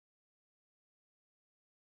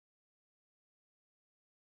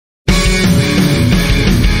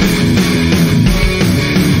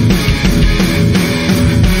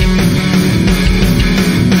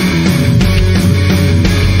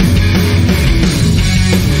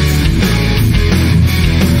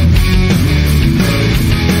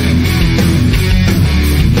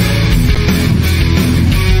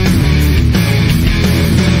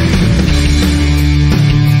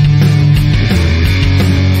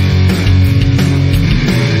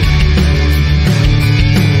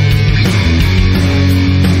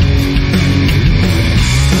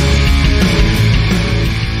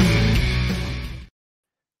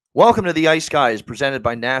Welcome to the Ice Guys, presented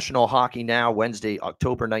by National Hockey Now, Wednesday,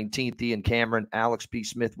 October 19th. Ian Cameron, Alex P.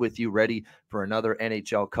 Smith with you, ready for another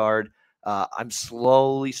NHL card. I'm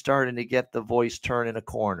slowly starting to get the voice turning a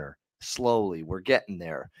corner. Slowly. We're getting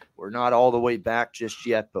there. We're not all the way back just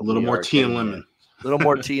yet, but a little more tea and lemon. A little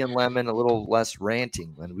more tea and lemon, a little less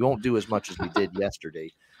ranting. And we won't do as much as we did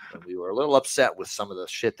yesterday when we were a little upset with some of the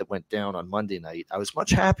shit that went down on Monday night. I was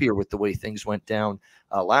much happier with the way things went down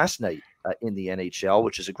last night in the NHL,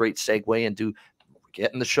 which is a great segue into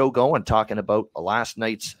getting the show going, talking about last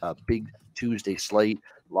night's big Tuesday slate.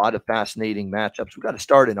 A lot of fascinating matchups. We got to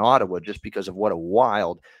start in Ottawa just because of what a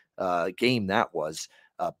wild game that was.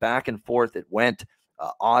 Back and forth it went.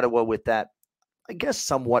 Ottawa with that, I guess,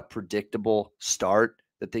 somewhat predictable start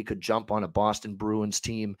that they could jump on a Boston Bruins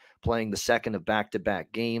team playing the second of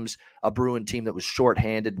back-to-back games, a Bruin team that was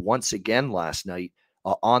shorthanded once again last night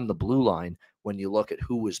on the blue line. When you look at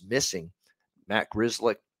who was missing, Matt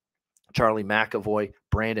Grzelcyk, Charlie McAvoy,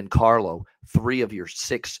 Brandon Carlo, 3 of your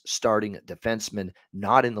 6 starting defensemen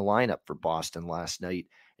not in the lineup for Boston last night.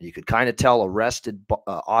 And you could kind of tell a rested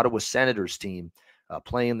Ottawa Senators team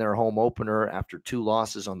playing their home opener after 2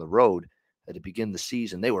 losses on the road to begin the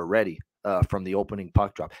season. They were ready from the opening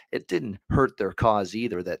puck drop. It didn't hurt their cause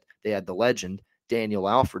either that they had the legend, Daniel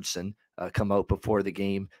Alfredsson, come out before the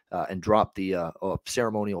game and drop the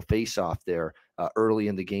ceremonial face-off there early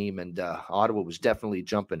in the game. And Ottawa was definitely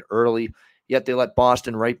jumping early, yet they let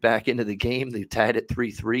Boston right back into the game. They tied it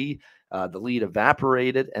 3-3. The lead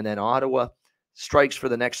evaporated, and then Ottawa strikes for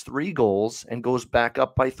the next 3 goals and goes back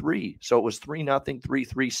up by 3. So it was 3-0, 3-3,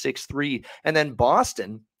 6-3. And then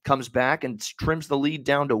Boston comes back and trims the lead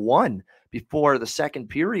down to 1 before the second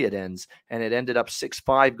period ends, and it ended up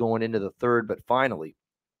 6-5 going into the third. But finally,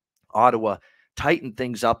 Ottawa tightened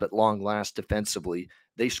things up at long last defensively.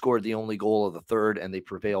 They scored the only goal of the third, and they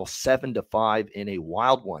prevail 7-5 in a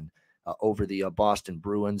wild one over the Boston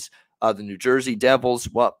Bruins. The New Jersey Devils,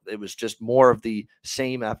 well, it was just more of the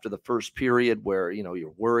same after the first period where,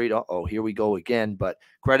 you're worried, oh, here we go again. But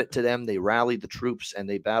credit to them, they rallied the troops and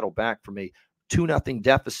they battled back from a 2-0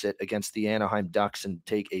 deficit against the Anaheim Ducks and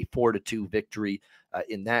take a 4-2 victory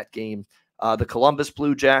in that game. The Columbus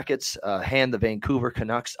Blue Jackets hand the Vancouver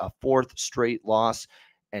Canucks a 4th straight loss.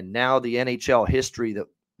 And now the NHL history that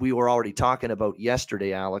we were already talking about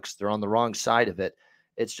yesterday, Alex, they're on the wrong side of it.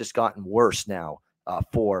 It's just gotten worse now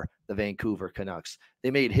for the Vancouver Canucks.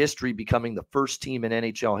 They made history becoming the first team in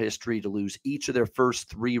NHL history to lose each of their first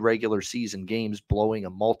 3 regular season games, blowing a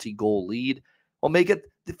multi-goal lead. Well, make it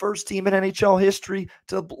the first team in NHL history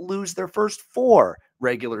to lose their first 4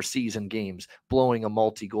 regular season games, blowing a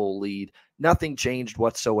multi-goal lead. Nothing changed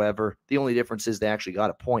whatsoever. The only difference is they actually got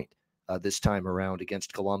a point this time around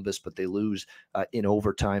against Columbus, but they lose in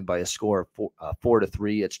overtime by a score of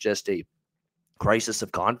 4-3. It's just a crisis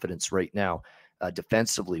of confidence right now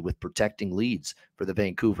defensively with protecting leads for the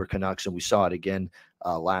Vancouver Canucks, and we saw it again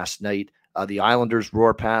last night. The Islanders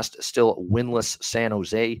roar past still winless San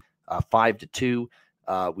Jose 5-2.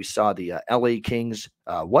 We saw the LA Kings.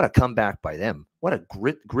 What a comeback by them. What a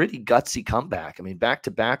gritty, gutsy comeback. I mean,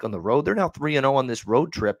 back-to-back on the road. They're now 3-0 on this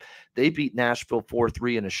road trip. They beat Nashville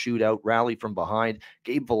 4-3 in a shootout, rally from behind.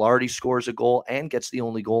 Gabe Vilardi scores a goal and gets the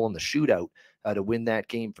only goal in the shootout to win that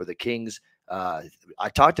game for the Kings. I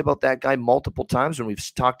talked about that guy multiple times when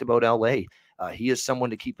we've talked about LA. He is someone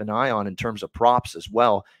to keep an eye on in terms of props as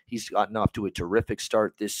well. He's gotten off to a terrific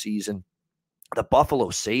start this season. The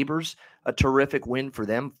Buffalo Sabres, a terrific win for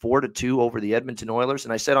them, 4-2 over the Edmonton Oilers.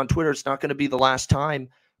 And I said on Twitter, it's not going to be the last time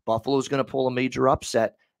Buffalo's going to pull a major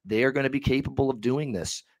upset. They are going to be capable of doing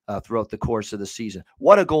this throughout the course of the season.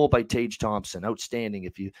 What a goal by Tage Thompson. Outstanding.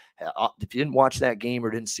 If you didn't watch that game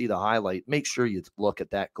or didn't see the highlight, make sure you look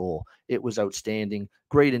at that goal. It was outstanding.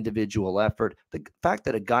 Great individual effort. The fact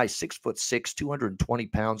that a guy 6'6", 220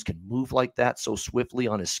 pounds can move like that so swiftly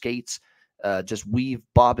on his skates, just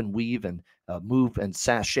bob and weave and move and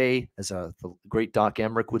sachet, as the great Doc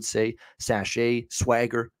Emmerich would say, sachet,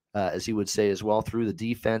 swagger, as he would say as well, through the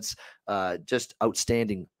defense. Just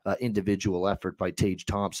outstanding individual effort by Tage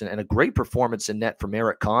Thompson, and a great performance in net from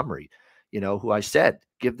Eric Comrie, who I said,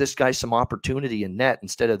 give this guy some opportunity in net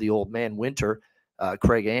instead of the old man Winter,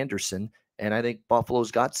 Craig Anderson. And I think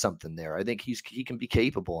Buffalo's got something there. I think he can be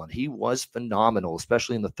capable, and he was phenomenal,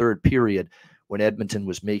 especially in the third period when Edmonton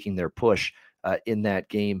was making their push in that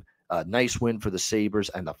game. Nice win for the Sabres.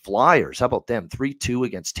 And the Flyers, how about them? 3-2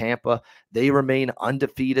 against Tampa. They remain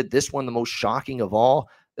undefeated. This one, the most shocking of all,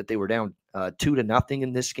 that they were down 2-0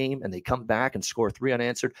 in this game, and they come back and score 3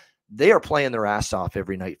 unanswered. They are playing their ass off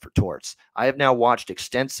every night for Torts. I have now watched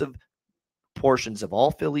extensive portions of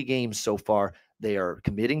all Philly games so far. They are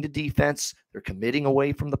committing to defense. They're committing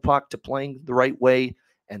away from the puck to playing the right way,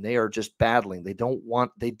 and they are just battling. They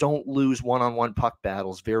don't lose one-on-one puck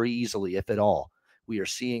battles very easily, if at all. We are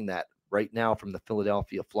seeing that right now from the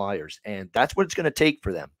Philadelphia Flyers, and that's what it's going to take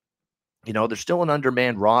for them. They're still an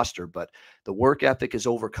undermanned roster, but the work ethic is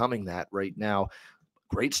overcoming that right now.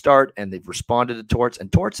 Great start, and they've responded to Torts,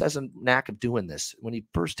 and Torts has a knack of doing this. When he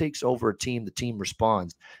first takes over a team, the team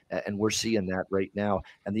responds, and we're seeing that right now.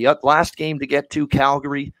 And the last game to get to,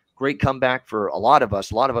 Calgary, great comeback for a lot of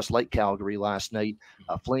us. A lot of us liked Calgary last night.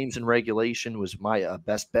 Flames in regulation was my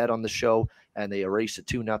best bet on the show, and they erased a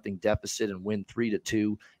 2-0 deficit and win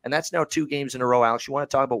 3-2. And that's now 2 games in a row. Alex, you want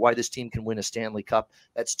to talk about why this team can win a Stanley Cup?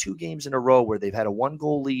 That's 2 games in a row where they've had a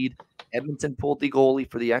 1-goal lead. Edmonton pulled the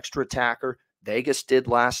goalie for the extra attacker. Vegas did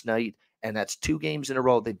last night, and that's 2 games in a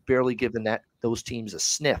row. They've barely given those teams a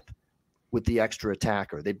sniff with the extra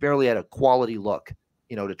attacker. They barely had a quality look,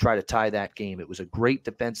 to try to tie that game. It was a great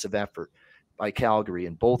defensive effort by Calgary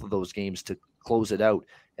in both of those games to close it out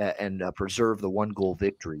and preserve the 1-goal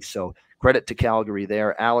victory. So credit to Calgary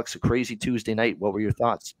there. Alex, a crazy Tuesday night. What were your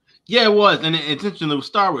thoughts? Yeah, it was, and it's interesting. We'll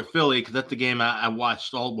start with Philly because that's the game I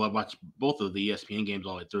watched. I watched both of the ESPN games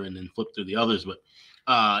all the way through, and then flipped through the others. But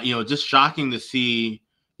just shocking to see,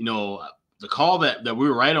 the call that we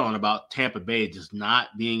were right on about Tampa Bay just not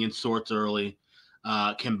being in sorts early,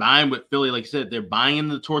 combined with Philly. Like you said, they're buying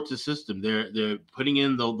into the Torts system. They're putting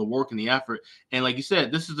in the work and the effort. And like you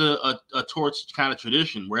said, this is a Torts kind of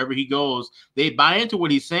tradition. Wherever he goes, they buy into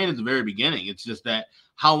what he's saying at the very beginning. It's just that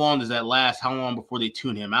how long does that last? How long before they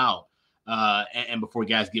tune him out? And before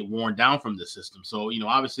guys get worn down from the system. So,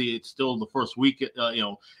 obviously it's still the first week,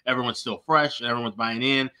 everyone's still fresh, everyone's buying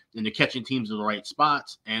in, and they're catching teams in the right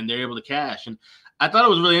spots, and they're able to cash. And I thought it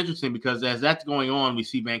was really interesting because as that's going on, we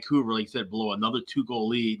see Vancouver, like you said, blow another 2-goal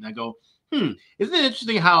lead. And I go, isn't it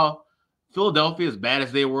interesting how Philadelphia, as bad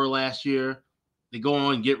as they were last year, they go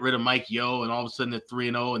on and get rid of Mike Yeo, and all of a sudden they're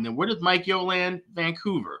 3-0. And then where does Mike Yeo land?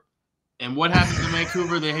 Vancouver. And what happens in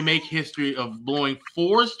Vancouver? They make history of blowing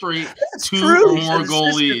 4 straight 2 or more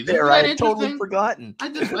goal leads. I had totally forgotten. I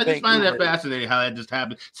just find that fascinating how that just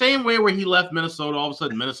happened. Same way where he left Minnesota, all of a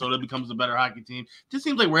sudden Minnesota becomes a better hockey team. Just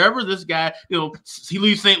seems like wherever this guy, he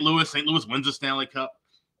leaves St. Louis wins the Stanley Cup.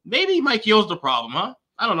 Maybe Mike Yo's the problem, huh?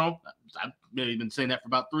 I don't know. I've maybe been saying that for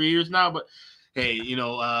about 3 years now, but hey,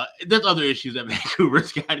 there's other issues at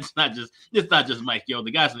Vancouver's got. It's not just Mike Yeo. The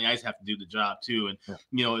guys on the ice have to do the job too. And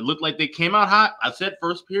it looked like they came out hot. I said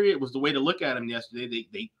first period was the way to look at them yesterday.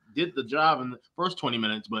 They did the job in the first 20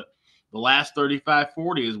 minutes, but the last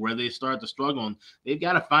 35-40 is where they start to struggle, and they've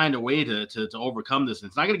got to find a way to overcome this. And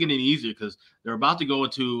it's not going to get any easier because they're about to go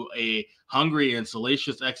into a hungry and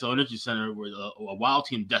salacious Xcel Energy Center with a Wild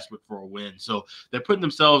team desperate for a win. So they're putting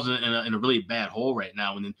themselves in a really bad hole right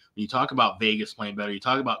now. And then when you talk about Vegas playing better, you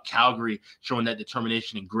talk about Calgary showing that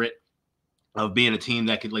determination and grit of being a team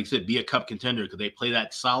that could, like I said, be a cup contender because they play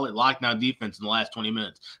that solid lockdown defense in the last 20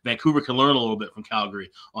 minutes. Vancouver can learn a little bit from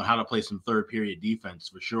Calgary on how to play some third period defense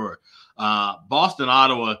for sure. Boston,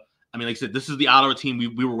 Ottawa, I mean, like I said, this is the Ottawa team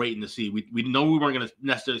we were waiting to see. We know we weren't going to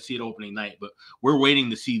necessarily see it opening night, but we're waiting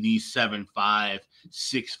to see these 7-5,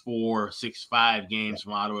 6-4, 6-5 games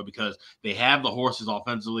from Ottawa because they have the horses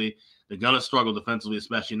offensively. They're going to struggle defensively,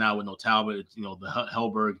 especially now with no Talbot. It's, the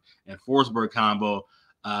Hellberg and Forsberg combo.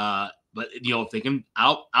 But, if they can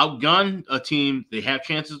outgun a team, they have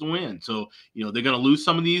chances to win. So, they're going to lose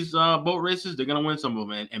some of these boat races. They're going to win some of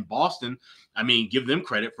them. And Boston, I mean, give them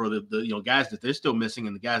credit for the guys that they're still missing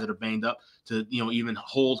and the guys that are banged up to, even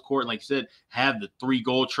hold court. Like you said, have the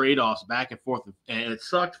 3-goal trade-offs back and forth. And it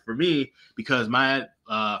sucked for me because my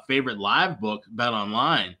favorite live book, Bet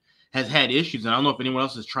Online, has had issues. And I don't know if anyone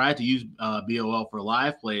else has tried to use BOL for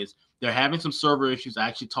live plays. They're having some server issues. I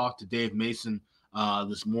actually talked to Dave Mason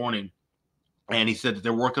this morning. And he said that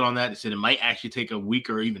they're working on that. He said it might actually take a week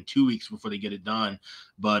or even 2 weeks before they get it done.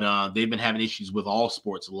 But they've been having issues with all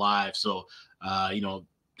sports live. So,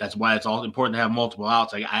 that's why it's all important to have multiple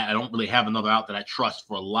outs. I don't really have another out that I trust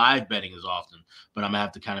for live betting as often, but I'm going to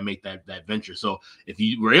have to kind of make that venture. So if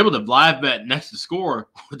you were able to live bet next to score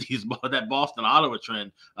with that Boston-Ottawa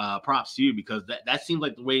trend, props to you because that seems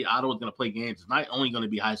like the way Ottawa's going to play games. It's not only going to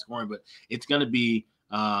be high scoring, but it's going to be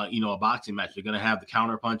a boxing match. They're going to have the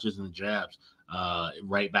counter punches and the jabs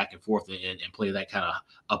right back and forth and play that kind of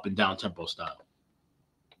up and down tempo style.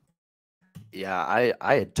 Yeah,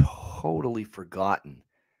 I had totally forgotten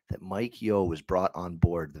that Mike Yeo was brought on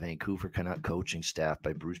board the Vancouver Canuck coaching staff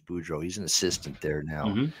by Bruce Boudreau. He's an assistant there now.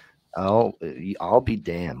 Mm-hmm. I'll be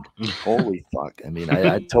damned. Holy fuck. I mean,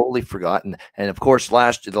 I'd totally forgotten. And of course, the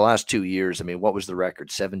last 2 years, I mean, what was the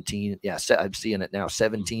record? 17. Yeah, I'm seeing it now.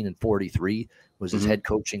 17-43 was his head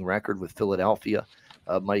coaching record with Philadelphia.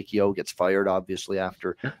 Mike Yeo gets fired, obviously,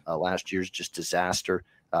 after last year's just disaster.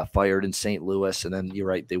 Fired in St. Louis, and then you're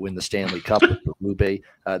right, they win the Stanley Cup with Berube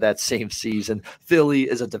that same season. Philly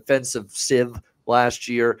is a defensive sieve last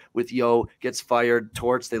year with Yeo, gets fired.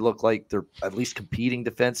 Torts, they look like they're at least competing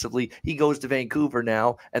defensively. He goes to Vancouver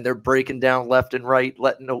now, and they're breaking down left and right,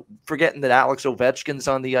 forgetting that Alex Ovechkin's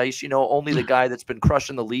on the ice, only the guy that's been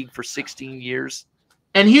crushing the league for 16 years.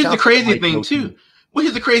 And here's the crazy thing, too. Well,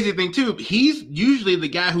 here's the crazy thing, too. He's usually the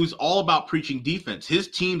guy who's all about preaching defense. His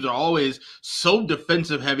teams are always so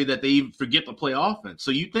defensive heavy that they even forget to play offense.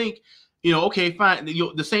 So you think, okay, fine.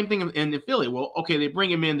 The same thing in Philly. Well, okay, they bring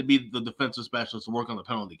him in to be the defensive specialist to work on the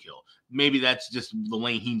penalty kill. Maybe that's just the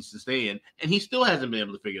lane he needs to stay in. And he still hasn't been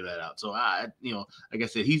able to figure that out. So, like I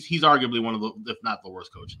said, he's arguably one of the, if not the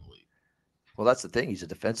worst coach in the league. Well, that's the thing. He's a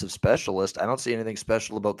defensive specialist. I don't see anything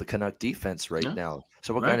special about the Canuck defense right now.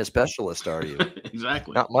 So what kind of specialist are you?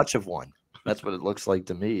 Exactly. Not much of one. That's what it looks like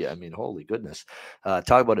to me. I mean, holy goodness.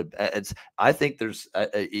 Talk about it. I think there's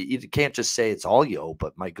you can't just say it's all Yeo,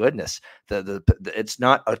 but my goodness, it's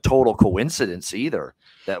not a total coincidence either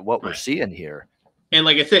that what we're seeing here. And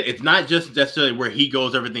like I said, it's not just necessarily where he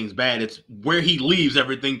goes, everything's bad. It's where he leaves,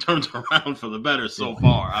 everything turns around for the better so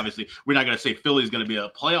far. Obviously, we're not going to say Philly's going to be a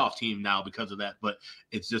playoff team now because of that, but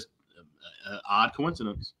it's just an odd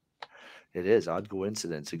coincidence. It is odd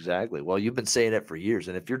coincidence. Exactly. Well, you've been saying it for years.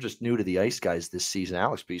 And if you're just new to the Ice Guys this season,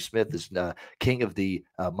 Alex B. Smith is king of the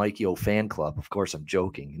Mike Yeo fan club. Of course, I'm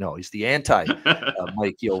joking. He's the anti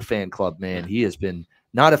Mike Yeo fan club, man. He has been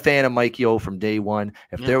not a fan of Mike Yeo from day one.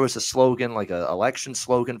 If there was a slogan, like an election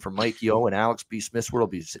slogan for Mike Yeo and Alex B. Smith's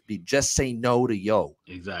world, be just say no to Yeo.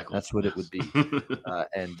 Exactly. That's what it would be.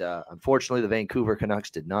 And unfortunately, the Vancouver Canucks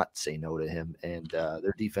did not say no to him, and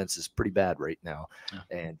their defense is pretty bad right now.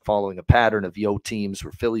 And following a pattern of Yeo teams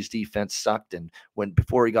where Philly's defense sucked, and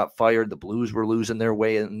before he got fired, the Blues were losing their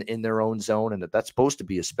way in their own zone, and that's supposed to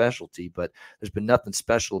be a specialty, but there's been nothing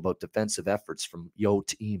special about defensive efforts from Yeo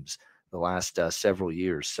teams the last several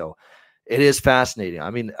years. So it is fascinating. I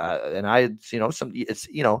mean, it's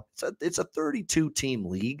a 32 team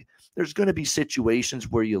league. There's going to be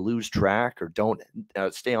situations where you lose track or don't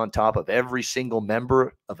stay on top of every single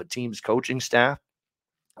member of a team's coaching staff.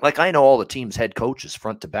 Like, I know all the team's head coaches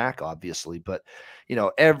front to back, obviously, but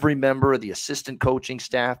every member of the assistant coaching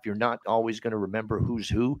staff, you're not always going to remember who's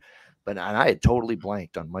who. But I had totally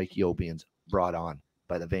blanked on Mike Yeo being brought on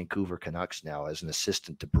by the Vancouver Canucks now as an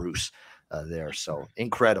assistant to Bruce there. So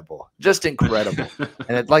incredible, just incredible.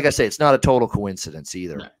 And like I say, it's not a total coincidence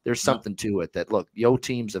either. There's something to it that, look, Yeo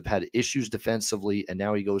teams have had issues defensively, and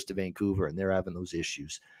now he goes to Vancouver and they're having those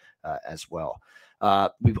issues as well.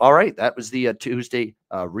 All right. That was the Tuesday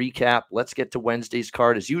recap. Let's get to Wednesday's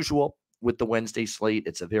card as usual with the Wednesday slate.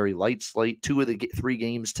 It's a very light slate. 2 of the 3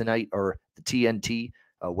 games tonight are the TNT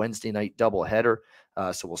Wednesday night doubleheader.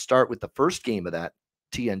 So we'll start with the first game of that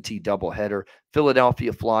TNT doubleheader.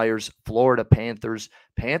 Philadelphia Flyers, Florida Panthers.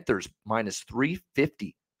 Panthers minus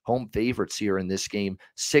 350 home favorites here in this game.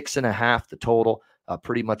 6.5 the total,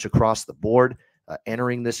 pretty much across the board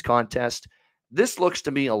entering this contest. This looks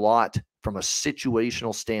to me a lot from a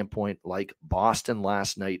situational standpoint like Boston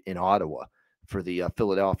last night in Ottawa for the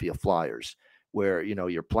Philadelphia Flyers, where,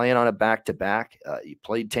 you're playing on a back-to-back. You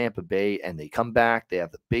played Tampa Bay, and they come back. They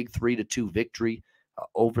have the big 3-2 victory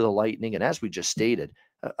over the Lightning. And as we just stated,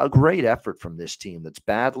 a great effort from this team that's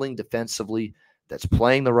battling defensively, that's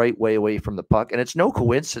playing the right way away from the puck. And it's no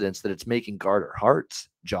coincidence that it's making Carter Hart's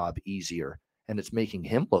job easier, and it's making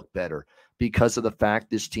him look better because of the fact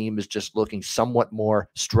this team is just looking somewhat more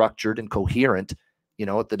structured and coherent,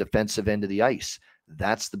 at the defensive end of the ice.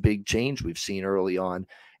 That's the big change we've seen early on.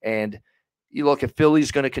 And you look, if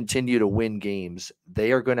Philly's going to continue to win games,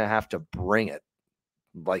 they are going to have to bring it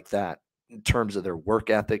like that in terms of their work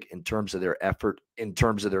ethic, in terms of their effort, in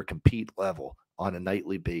terms of their compete level on a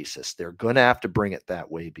nightly basis. They're going to have to bring it that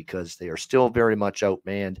way because they are still very much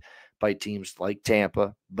outmanned by teams like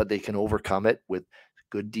Tampa, but they can overcome it with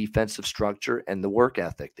good defensive structure and the work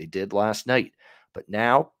ethic they did last night. But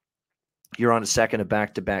now you're on a second of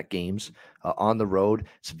back-to-back games on the road.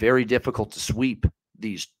 It's very difficult to sweep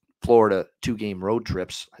these Florida 2-game road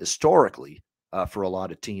trips historically for a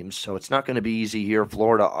lot of teams. So it's not going to be easy here.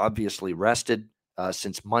 Florida obviously rested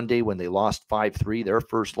since Monday when they lost 5-3, their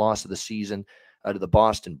first loss of the season to the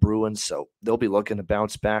Boston Bruins. So they'll be looking to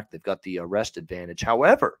bounce back. They've got the rest advantage.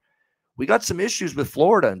 However, we got some issues with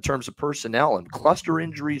Florida in terms of personnel and cluster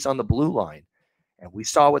injuries on the blue line. And we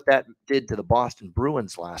saw what that did to the Boston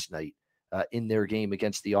Bruins last night in their game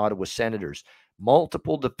against the Ottawa Senators.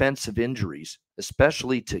 Multiple defensive injuries,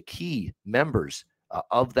 especially to key members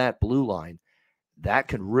of that blue line. that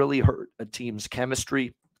can really hurt a team's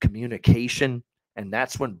chemistry, communication, and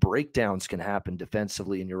that's when breakdowns can happen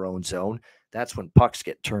defensively in your own zone. That's when pucks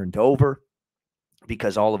get turned over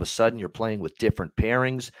because all of a sudden you're playing with different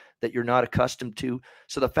pairings that you're not accustomed to.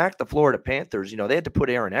 So the fact the Florida Panthers, they had to put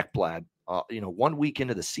Aaron Ekblad, 1 week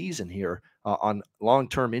into the season here on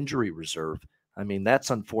long-term injury reserve. I mean,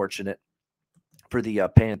 that's unfortunate for the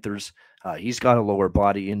Panthers. He's got a lower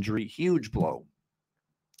body injury, huge blow.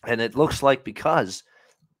 And it looks like because,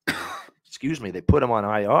 they put him on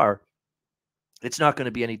IR, it's not going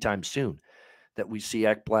to be anytime soon that we see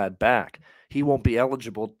Ekblad back. He won't be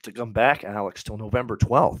eligible to come back, Alex, till November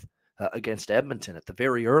 12th against Edmonton at the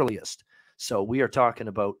very earliest. So we are talking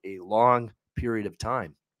about a long period of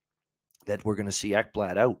time that we're going to see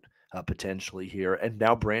Ekblad out potentially here. And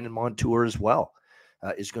now Brandon Montour as well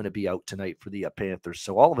is going to be out tonight for the Panthers.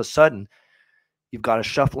 So all of a sudden, you've got a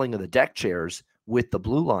shuffling of the deck chairs with the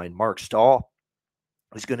blue line. Mark Stahl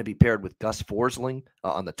is going to be paired with Gus Forsling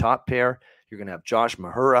on the top pair. You're going to have Josh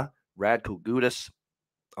Mahura, Radko Gudas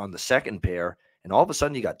on the second pair. And all of a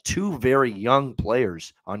sudden, you got two very young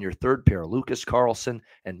players on your third pair, Lucas Carlson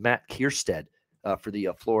and Matt Kierstead for the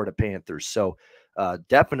Florida Panthers. So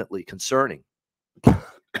definitely concerning,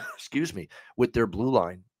 with their blue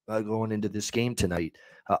line going into this game tonight.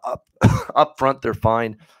 Up front, they're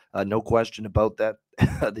fine. No question about that.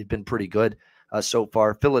 They've been pretty good so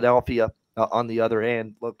far. Philadelphia, on the other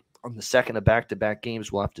hand, look, on the second of back-to-back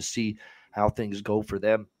games, we'll have to see how things go for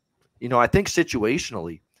them. I think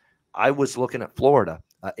situationally, I was looking at Florida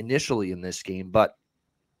initially in this game, but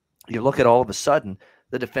you look at all of a sudden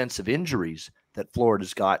the defensive injuries that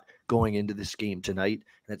Florida's got going into this game tonight,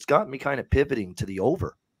 and it's got me kind of pivoting to the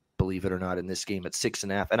over, believe it or not, in this game at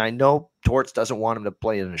 6.5. And I know Torts doesn't want him to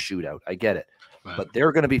play in a shootout. I get it. Right. But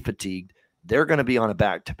they're going to be fatigued. They're going to be on a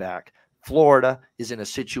back-to-back. Florida is in a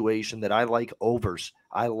situation that I like overs.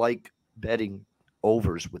 I like betting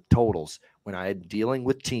overs with totals when I'm dealing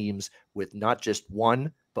with teams with not just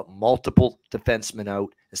one, but multiple defensemen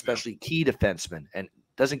out, especially key defensemen. And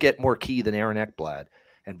doesn't get more key than Aaron Ekblad.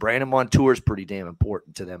 And Brandon Montour is pretty damn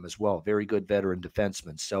important to them as well. Very good veteran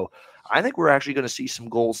defenseman. So I think we're actually going to see some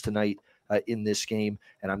goals tonight in this game.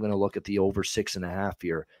 And I'm going to look at the over 6.5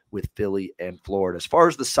 here with Philly and Florida. As far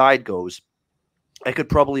as the side goes, I could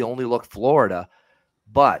probably only look Florida,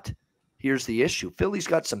 but here's the issue. Philly's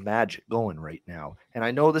got some magic going right now. And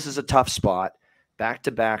I know this is a tough spot,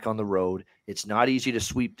 back-to-back on the road. It's not easy to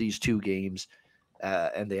sweep these two games.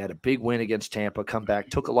 And they had a big win against Tampa, come back,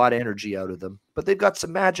 took a lot of energy out of them. But they've got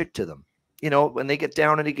some magic to them. When they get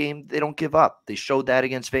down in a game, they don't give up. They showed that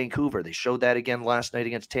against Vancouver. They showed that again last night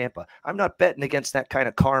against Tampa. I'm not betting against that kind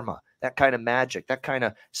of karma, that kind of magic, that kind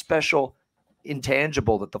of special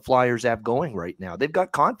intangible that the Flyers have going right now. They've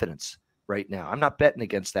got confidence right now. I'm not betting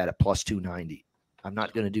against that at plus 290. I'm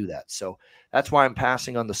not going to do that. So that's why I'm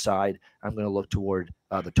passing on the side. I'm going to look toward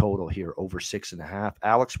the total here, over 6.5.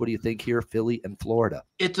 Alex, what do you think here, Philly and Florida?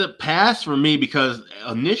 It's a pass for me because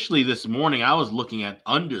initially this morning I was looking at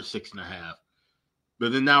under 6.5.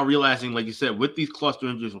 But then now realizing, like you said, with these cluster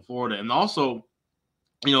injuries for Florida, and also,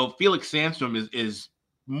 Felix Sandstrom is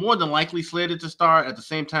more than likely slated to start. At the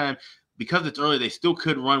same time, because it's early, they still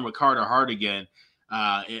could run with Carter Hart again.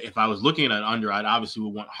 If I was looking at an under, I'd obviously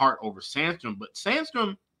would want Hart over Sandstrom. But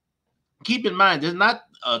Sandstrom, keep in mind, there's not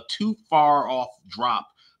a too far off drop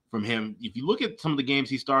from him. If you look at some of the games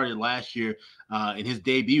he started last year, in his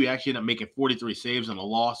debut, he actually ended up making 43 saves on a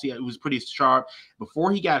loss. It was pretty sharp.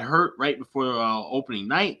 Before he got hurt, right before opening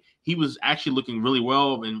night, he was actually looking really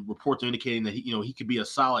well, and reports are indicating that he could be a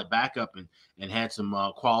solid backup and had some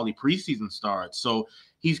quality preseason starts. So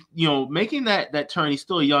he's making that turn. He's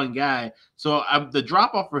still a young guy, so the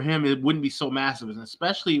drop off for him, it wouldn't be so massive, and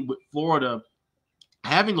especially with Florida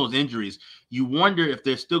having those injuries, you wonder if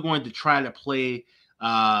they're still going to try to play.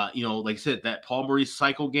 Like I said, that Paul Maurice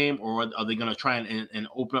cycle game, or are they going to try and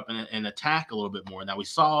open up and attack a little bit more? Now we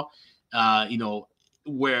saw,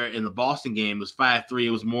 where in the Boston game it was 5-3. It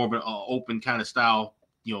was more of an open kind of style,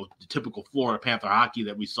 the typical Florida Panther hockey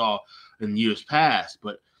that we saw in years past.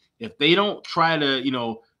 But if they don't try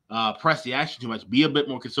to, press the action too much, be a bit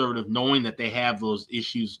more conservative, knowing that they have those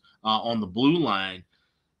issues on the blue line,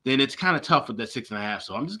 then it's kind of tough with that 6.5.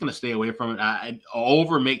 So I'm just going to stay away from it.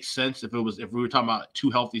 Over makes sense if we were talking about two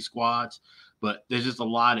healthy squads, but there's just a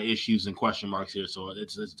lot of issues and question marks here. So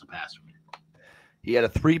it's a pass for me. He had a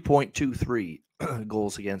 3.23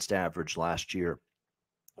 goals against average last year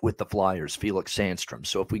with the Flyers, Felix Sandstrom.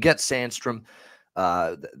 So if we get Sandstrom,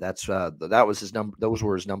 that was his number. Those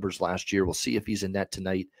were his numbers last year. We'll see if he's in net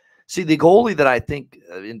tonight. See, the goalie that I think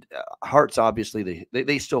Hart's obviously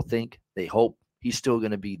they still think, they hope he's still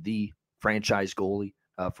going to be the franchise goalie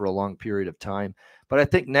for a long period of time. But I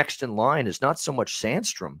think next in line is not so much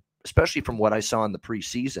Sandstrom, especially from what I saw in the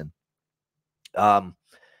preseason.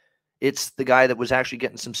 It's the guy that was actually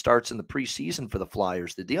getting some starts in the preseason for the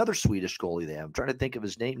Flyers. The other Swedish goalie they have. I'm trying to think of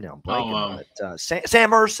his name now. I'm blanking on it.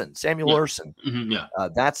 Samuel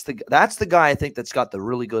Ersson. That's the guy I think that's got the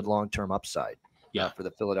really good long-term upside for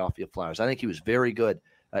the Philadelphia Flyers. I think he was very good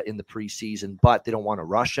in the preseason, but they don't want to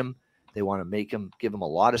rush him. They want to give him a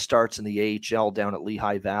lot of starts in the AHL down at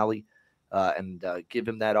Lehigh Valley and give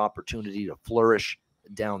him that opportunity to flourish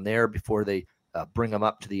down there before they bring him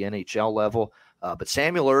up to the NHL level. But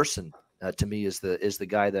Samuel Ersson, to me, is the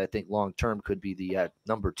guy that I think long-term could be the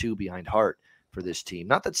number 2 behind Hart for this team.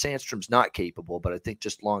 Not that Sandstrom's not capable, but I think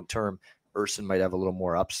just long-term, Ersson might have a little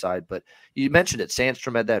more upside. But you mentioned it.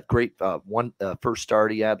 Sandstrom had that great first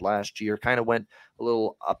start he had last year. Kind of went a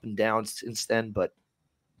little up and down since then. But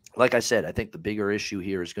like I said, I think the bigger issue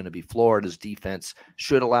here is going to be Florida's defense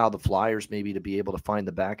should allow the Flyers maybe to be able to find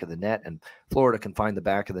the back of the net. And Florida can find the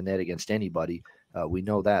back of the net against anybody. We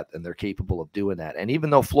know that, and they're capable of doing that. And even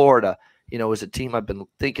though Florida, is a team I've been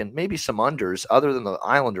thinking maybe some unders other than the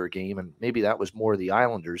Islander game, and maybe that was more the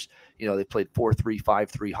Islanders, they played 4-3,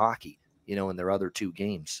 5-3 hockey, in their other 2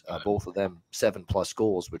 games, both of them 7+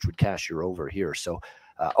 goals, which would cash your over here. So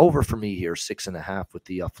over for me here, 6.5 with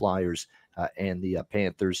the Flyers and the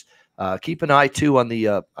Panthers. Keep an eye, too, on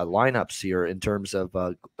the lineups here in terms of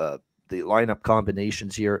the lineup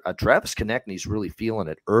combinations here. Travis Konechny's really feeling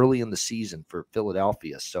it early in the season for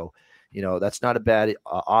Philadelphia. So, that's not a bad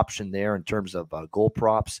option there in terms of goal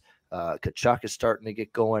props. Tkachuk is starting to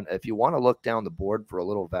get going. If you want to look down the board for a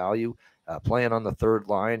little value, playing on the third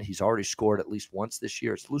line, he's already scored at least once this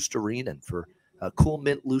year. It's Luostarinen for Cool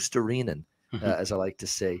Mint Luostarinen, as I like to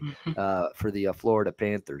say, for the Florida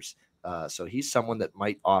Panthers. So he's someone that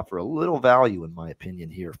might offer a little value, in my opinion,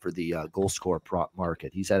 here for the goal scorer prop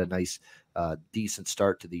market. He's had a nice, decent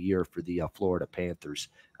start to the year for the Florida Panthers,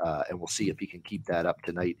 and we'll see if he can keep that up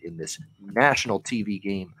tonight in this national TV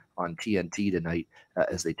game on TNT tonight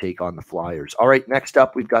as they take on the Flyers. All right, next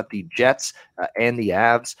up, we've got the Jets and the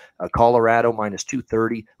Avs. Colorado minus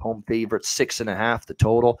 230, home favorite, 6.5 the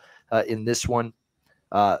total in this one.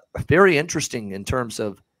 Very interesting in terms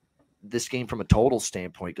of this game from a total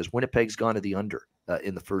standpoint, because Winnipeg's gone to the under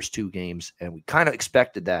in the first 2 games, and we kind of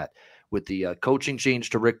expected that with the coaching change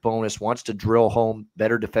to Rick Bowness. Wants to drill home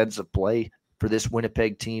better defensive play for this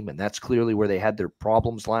Winnipeg team, and that's clearly where they had their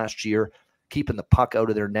problems last year. Keeping the puck out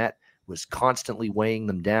of their net was constantly weighing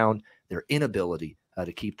them down, their inability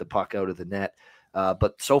to keep the puck out of the net.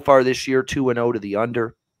 But so far this year, 2-0 to the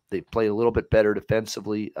under. They played a little bit better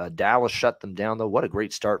defensively. Dallas shut them down, though. What a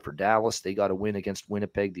great start for Dallas. They got a win against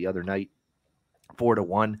Winnipeg the other night,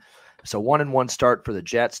 4-1. So 1-1 start for the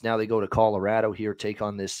Jets. Now they go to Colorado here, take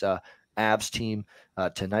on this Avs team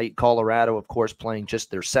tonight. Colorado, of course, playing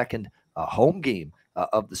just their second home game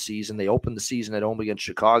of the season. They opened the season at home against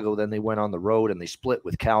Chicago. Then they went on the road and they split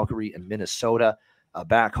with Calgary and Minnesota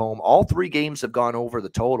back home. All 3 games have gone over the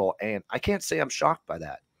total, and I can't say I'm shocked by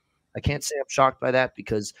that.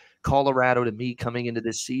 Because Colorado, to me, coming into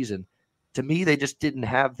this season, to me, they just didn't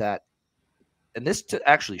have that. And this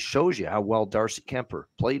actually shows you how well Darcy Kemper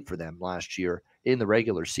played for them last year in the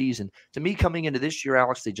regular season. To me, coming into this year,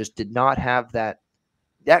 Alex, they just did not have that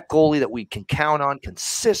goalie that we can count on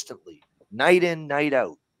consistently, night in, night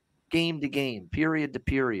out, game to game, period to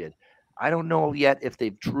period. I don't know yet if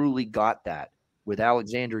they've truly got that with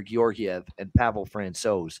Alexander Georgiev and Pavel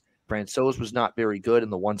Francouz. Francouz was not very good in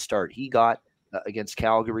the one start he got against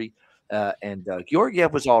Calgary. And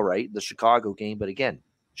Georgiev was all right in the Chicago game. But again,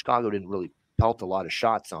 Chicago didn't really pelt a lot of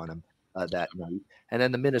shots on him that night. And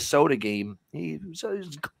then the Minnesota game, he was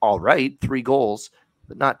all right, 3 goals,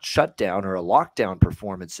 but not shut down or a lockdown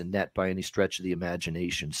performance in net by any stretch of the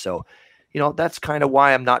imagination. So, that's kind of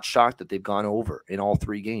why I'm not shocked that they've gone over in all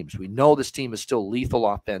 3 games. We know this team is still lethal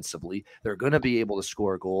offensively. They're going to be able to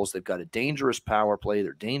score goals. They've got a dangerous power play.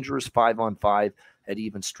 They're dangerous 5-on-5 at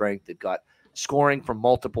even strength. They've got scoring from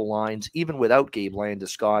multiple lines, even without Gabe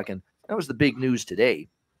Landeskog. And that was the big news today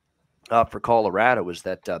for Colorado, was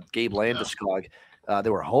that Gabe Landeskog, they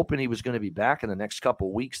were hoping he was going to be back in the next couple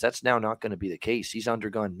of weeks. That's now not going to be the case. He's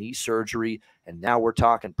undergone knee surgery, and now we're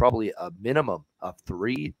talking probably a minimum of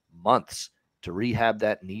 3 months to rehab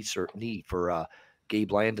that knee for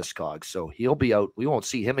Gabe Landeskog. So he'll be out. We won't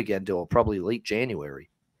see him again till probably late January.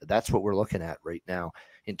 That's what we're looking at right now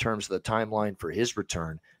in terms of the timeline for his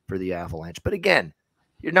return for the Avalanche. But again,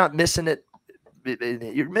 you're not missing it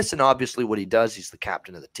you're missing obviously what he does. He's the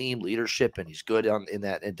captain of the team, leadership, and he's good in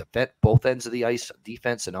defense, both ends of the ice,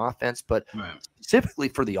 defense and offense. But specifically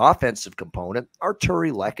for the offensive component,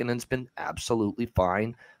 Arturi Lekkonen's been absolutely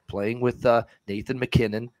fine playing with Nathan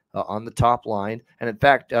MacKinnon on the top line. And in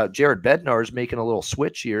fact, Jared Bednar is making a little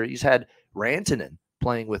switch here. He's had Rantanen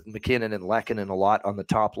playing with MacKinnon and Lekkonen a lot on the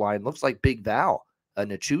top line. Looks like Big Val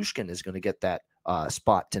Nichushkin is going to get that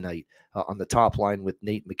spot tonight on the top line with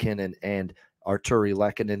Nate MacKinnon and Arturi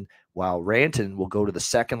Lekkonen, while Rantanen will go to the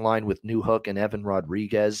second line with Newhook and Evan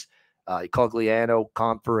Rodriguez, Cogliano,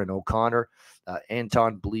 Comfer, and O'Connor,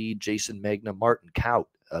 Anton Bleed, Jason Magna, Martin Kaut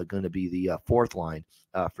going to be the fourth line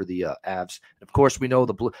for the Avs. And of course, we know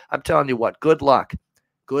the blue. I'm telling you what, good luck.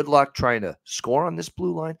 Good luck trying to score on this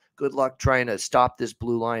blue line. Good luck trying to stop this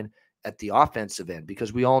blue line at the offensive end,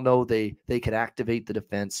 because we all know they can activate the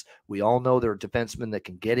defense. We all know they're defensemen that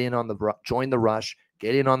can get in on join the rush,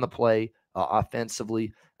 get in on the play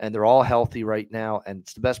offensively, and they're all healthy right now. And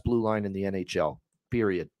it's the best blue line in the NHL,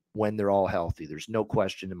 period, when they're all healthy. There's no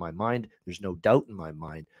question in my mind. There's no doubt in my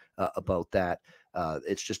mind about that.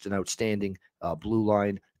 It's just an outstanding blue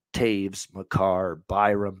line. Taves, Makar,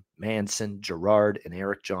 Byram, Manson, Gerard, and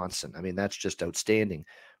Eric Johnson. I mean, that's just outstanding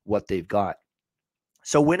what they've got.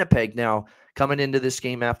 So Winnipeg now coming into this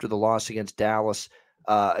game after the loss against Dallas.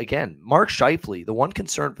 Again, Mark Scheifele, the one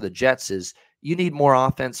concern for the Jets is you need more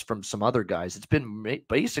offense from some other guys. It's been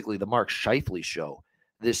basically the Mark Scheifele show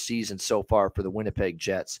this season so far for the Winnipeg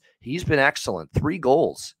Jets. He's been excellent. 3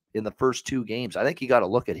 goals in the first 2 games. I think you got to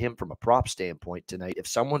look at him from a prop standpoint tonight. If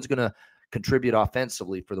someone's going to contribute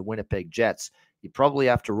offensively for the Winnipeg Jets, you probably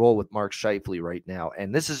have to roll with Mark Scheifele right now.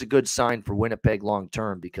 And this is a good sign for Winnipeg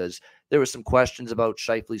long-term, because there were some questions about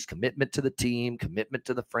Scheifele's commitment to the team, commitment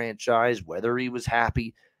to the franchise, whether he was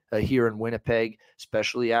happy here in Winnipeg,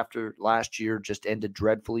 especially after last year just ended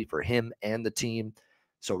dreadfully for him and the team.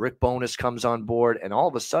 So Rick Bowness comes on board, and all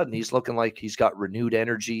of a sudden he's looking like he's got renewed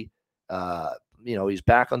energy. He's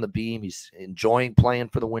back on the beam. He's enjoying playing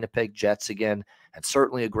for the Winnipeg Jets again, and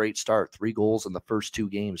certainly a great start. 3 goals in the first 2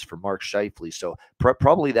 games for Mark Scheifele. So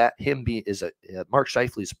probably that Mark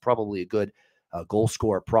Scheifele is probably a good goal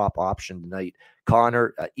scorer prop option tonight.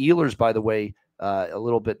 Connor Ehlers, by the way, a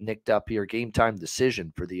little bit nicked up here. Game time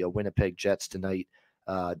decision for the Winnipeg Jets tonight.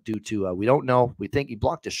 Due to, we don't know. We think he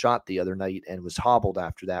blocked a shot the other night and was hobbled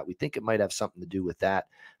after that. We think it might have something to do with that,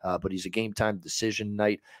 but he's a game time decision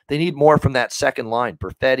night. They need more from that second line.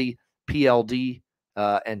 Perfetti, PLD,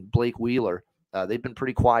 and Blake Wheeler. They've been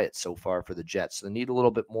pretty quiet so far for the Jets. So they need a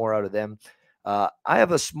little bit more out of them. I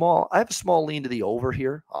have a small lean to the over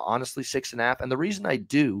here, honestly, 6.5. And the reason I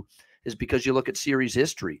do is because you look at series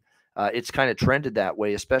history. It's kind of trended that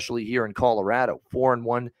way, especially here in Colorado.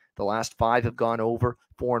 4-1. The last 5 have gone over.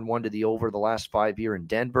 4-1 to the over the last 5 here in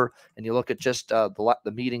Denver. And you look at just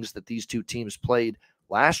the meetings that these two teams played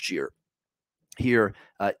last year here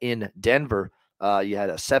in Denver. You had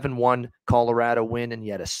a 7-1 Colorado win, and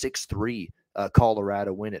you had a 6-3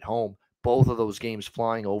 Colorado win at home. Both of those games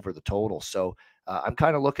flying over the total. So I'm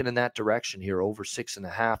kind of looking in that direction here, over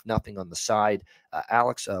 6.5, nothing on the side.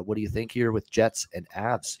 Alex, what do you think here with Jets and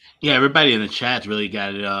Avs? Yeah, everybody in the chat's really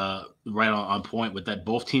got it right on point with that.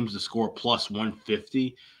 Both teams to score plus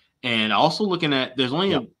 150. And also looking at, there's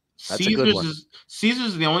only Caesars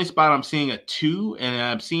is the only spot I'm seeing a 2, and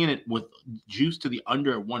I'm seeing it with juice to the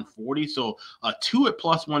under at 140. So a 2 at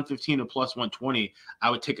plus 115 or plus 120, I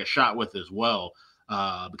would take a shot with as well.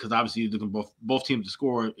 Because obviously you're looking both teams to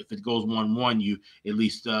score. If it goes 1-1, you at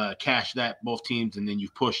least cash that, both teams, and then you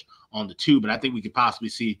push on the 2. But I think we could possibly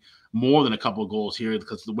see more than a couple of goals here,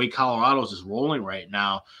 because the way Colorado's is rolling right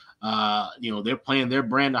now, they're playing their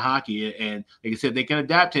brand of hockey, and like I said, they can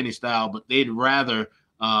adapt to any style, but they'd rather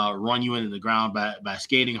run you into the ground by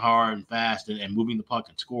skating hard and fast and moving the puck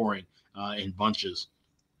and scoring in bunches.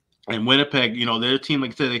 And Winnipeg, their team,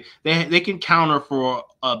 like I said, they can counter for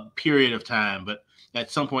a period of time, but at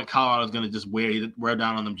some point, Colorado is going to just wear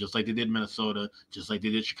down on them, just like they did Minnesota, just like they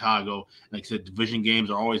did Chicago. Like I said, division games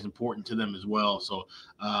are always important to them as well. So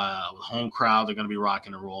with home crowd, they're going to be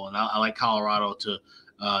rocking and rolling. I like Colorado to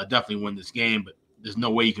definitely win this game, but there's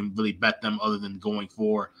no way you can really bet them other than going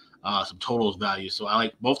for some totals value. So I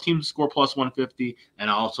like both teams to score plus 150, and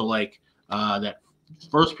I also like that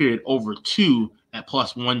first period over 2 at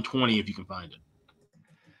plus 120 if you can find it.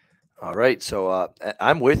 All right, so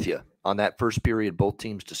I'm with you on that first period, both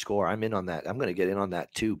teams to score. I'm in on that. I'm going to get in on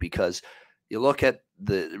that too, because you look at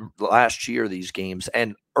the last year, these games,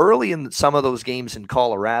 and early in some of those games in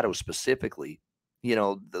Colorado specifically,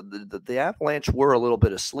 the Avalanche were a little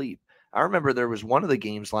bit asleep. I remember there was one of the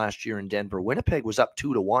games last year in Denver. Winnipeg was up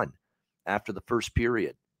 2-1 after the first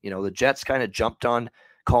period, The Jets kind of jumped on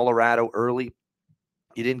Colorado early.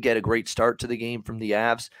 You didn't get a great start to the game from the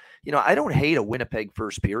Avs. I don't hate a Winnipeg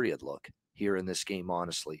first period look here in this game,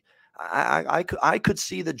 honestly. I could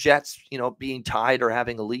see the Jets, being tied or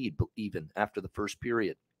having a lead even after the first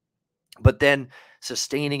period. But then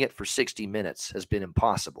sustaining it for 60 minutes has been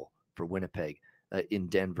impossible for Winnipeg in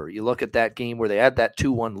Denver. You look at that game where they had that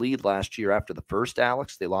 2-1 lead last year after the first,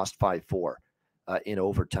 Alex, they lost 5-4 in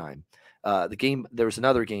overtime. There was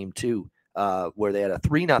another game too where they had a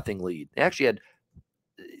 3-0 lead. They actually had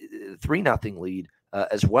 3-0 lead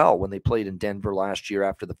as well when they played in Denver last year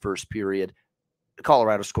after the first period.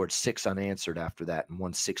 Colorado scored 6 unanswered after that and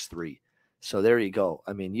won 6-3. So there you go.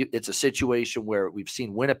 I mean, it's a situation where we've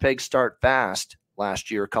seen Winnipeg start fast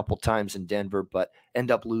last year a couple times in Denver, but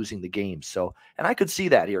end up losing the game. So, and I could see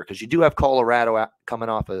that here because you do have Colorado coming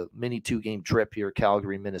off a mini 2-game trip here,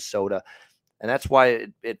 Calgary, Minnesota, and that's why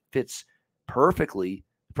it fits perfectly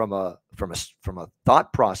from a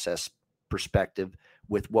thought process perspective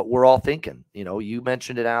with what we're all thinking. You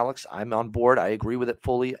mentioned it, Alex. I'm on board. I agree with it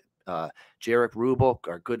fully. Jarek Rubel,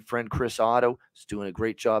 our good friend Chris Otto, is doing a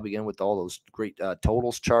great job again with all those great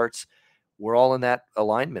totals charts. We're all in that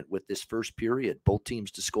alignment with this first period, both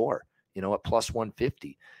teams to score, at plus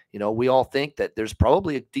 150. We all think that there's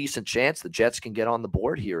probably a decent chance the Jets can get on the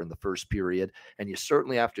board here in the first period, and you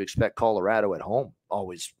certainly have to expect Colorado at home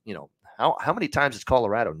always. How many times is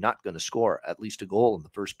Colorado not going to score at least a goal in the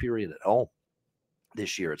first period at home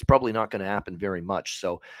this year? It's probably not going to happen very much.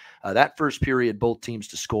 So that first period, both teams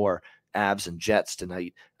to score, Avs and Jets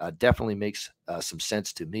tonight, definitely makes some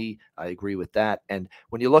sense to me. I agree with that. And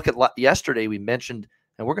when you look at yesterday, we mentioned,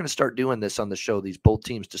 and we're going to start doing this on the show, these both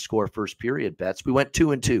teams to score first period bets. We went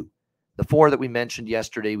 2-2. The 4 that we mentioned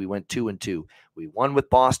yesterday, we went 2-2. We won with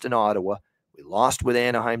Boston, Ottawa. We lost with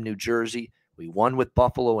Anaheim, New Jersey. We won with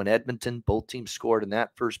Buffalo and Edmonton. Both teams scored in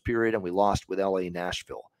that first period, and we lost with LA,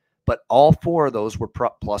 Nashville. But all 4 of those were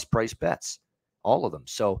plus price bets, all of them.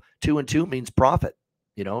 So 2-2 means profit.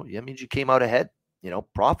 It means you came out ahead,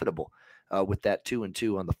 profitable with that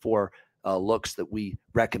 2-2 on the 4 looks that we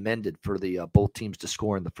recommended for the both teams to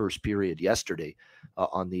score in the first period yesterday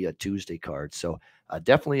on the Tuesday card. So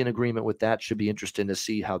definitely in agreement with that. Should be interesting to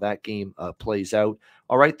see how that game plays out.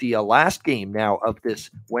 All right, the last game now of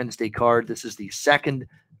this Wednesday card. This is the second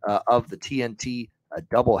of the TNT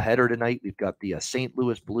doubleheader tonight. We've got the St.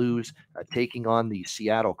 Louis Blues taking on the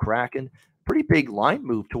Seattle Kraken. Pretty big line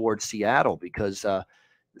move towards Seattle because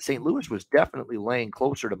St. Louis was definitely laying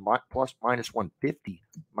closer to plus minus 150,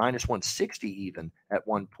 minus 160 even at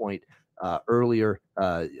one point earlier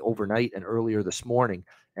overnight and earlier this morning.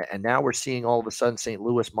 And now we're seeing all of a sudden St.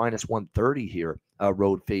 Louis minus 130 here,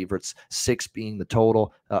 road favorites, 6 being the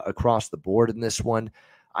total across the board in this one.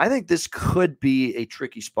 I think this could be a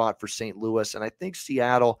tricky spot for St. Louis. And I think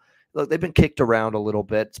Seattle, look, they've been kicked around a little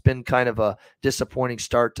bit. It's been kind of a disappointing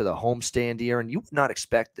start to the homestand year, and you would not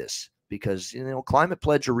expect this because, Climate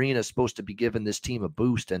Pledge Arena is supposed to be giving this team a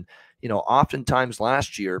boost. And, oftentimes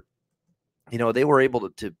last year, they were able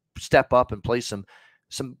to step up and play some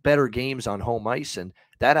better games on home ice, and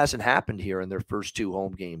that hasn't happened here in their first 2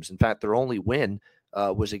 home games. In fact, their only win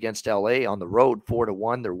was against LA on the road,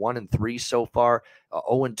 4-1. They're 1-3 so far,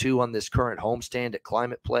 0-2 on this current homestand at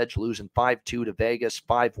Climate Pledge, losing 5-2 to Vegas,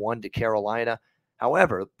 5-1 to Carolina.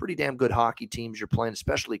 However, pretty damn good hockey teams you're playing,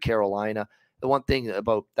 especially Carolina. The one thing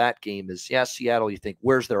about that game is, Seattle, you think,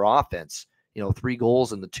 where's their offense? 3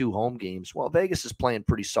 goals in the 2 home games. Well, Vegas is playing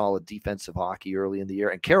pretty solid defensive hockey early in the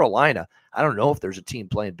year. And Carolina, I don't know if there's a team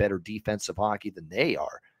playing better defensive hockey than they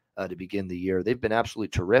are to begin the year. They've been absolutely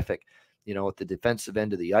terrific. At the defensive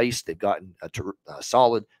end of the ice, they've gotten a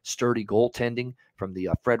solid, sturdy goaltending from the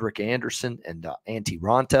Frederik Andersen and Antti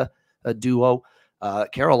Ranta duo.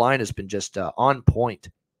 Carolina's been just on point,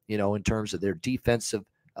 in terms of their defensive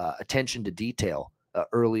attention to detail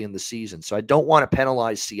early in the season. So I don't want to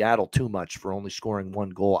penalize Seattle too much for only scoring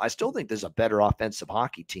 1 goal. I still think there's a better offensive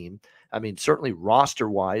hockey team. I mean, certainly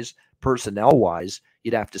roster-wise, personnel-wise,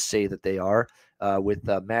 you'd have to say that they are. With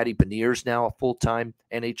Matty Beniers now a full-time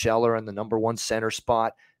NHLer in the number 1 center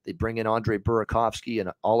spot. They bring in Andre Burakovsky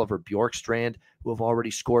and Oliver Bjorkstrand, who have already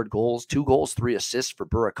scored goals. 2 goals, 3 assists for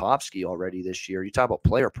Burakovsky already this year. You talk about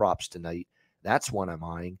player props tonight. That's one I'm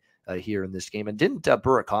eyeing here in this game. And didn't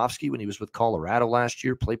Burakovsky, when he was with Colorado last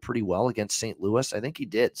year, play pretty well against St. Louis? I think he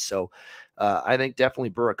did. So I think definitely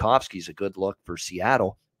Burakovsky's a good look for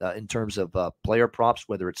Seattle in terms of player props,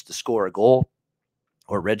 whether it's to score a goal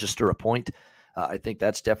or register a point. I think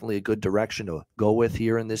that's definitely a good direction to go with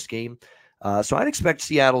here in this game. So I'd expect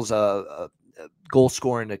Seattle's goal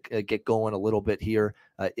scoring to get going a little bit here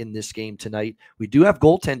in this game tonight. We do have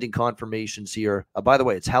goaltending confirmations here. By the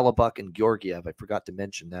way, it's Hellebuck and Georgiev. I forgot to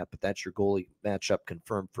mention that, but that's your goalie matchup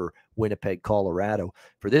confirmed for Winnipeg, Colorado.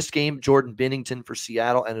 For this game, Jordan Binnington for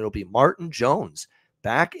Seattle, and it'll be Martin Jones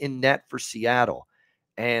back in net for Seattle.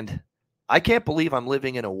 And I can't believe I'm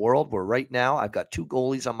living in a world where right now I've got 2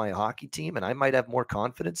 goalies on my hockey team, and I might have more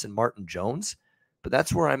confidence in Martin Jones. But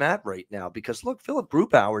that's where I'm at right now because, look, Philip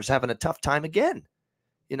Grubauer is having a tough time again.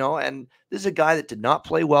 And this is a guy that did not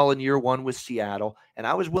play well in year 1 with Seattle, and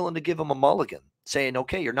I was willing to give him a mulligan, saying,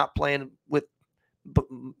 okay, you're not playing with,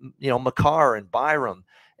 Makar and Byram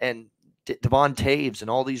and Devon Taves and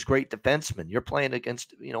all these great defensemen. You're playing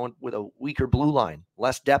against, with a weaker blue line,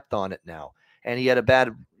 less depth on it now. And he had a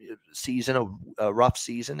bad season, a rough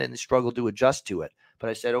season, and he struggled to adjust to it. But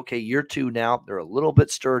I said, okay, year 2 now, they're a little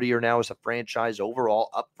bit sturdier now as a franchise overall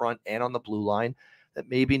up front and on the blue line. That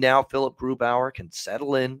maybe now Philip Grubauer can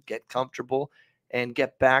settle in, get comfortable, and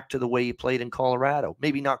get back to the way he played in Colorado.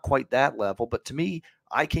 Maybe not quite that level, but to me,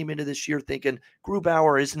 I came into this year thinking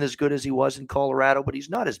Grubauer isn't as good as he was in Colorado, but he's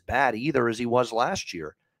not as bad either as he was last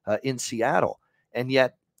year in Seattle. And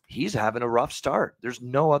yet he's having a rough start. There's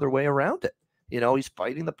no other way around it. He's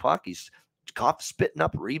fighting the puck. He's spitting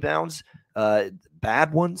up rebounds,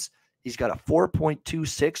 bad ones. He's got a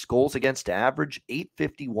 4.26 goals against average,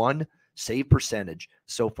 851 save percentage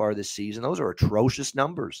so far this season. Those are atrocious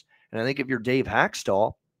numbers. And I think if you're Dave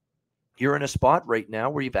Haxtell, you're in a spot right now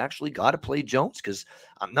where you've actually got to play Jones because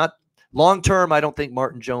long term, I don't think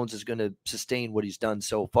Martin Jones is going to sustain what he's done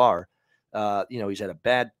so far. He's had a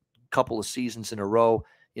bad couple of seasons in a row.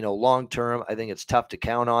 Long term, I think it's tough to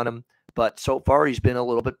count on him. But so far, he's been a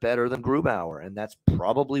little bit better than Grubauer, and that's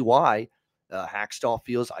probably why Haxtell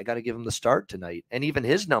feels I got to give him the start tonight. And even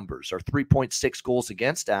his numbers are 3.6 goals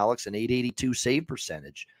against Alex and 882 save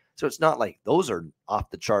percentage. So it's not like those are off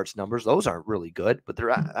the charts numbers. Those aren't really good, but they're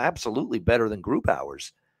absolutely better than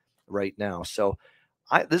Grubauer's right now. So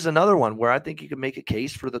this is another one where I think you can make a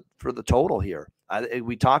case for the total here.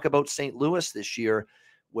 We talk about St. Louis this year,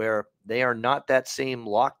 where they are not that same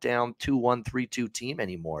lockdown 2-1-3-2 team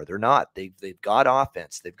anymore. They're not. They've got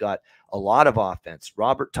offense. They've got a lot of offense.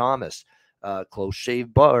 Robert Thomas,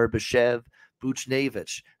 Kloshev, Barbashev,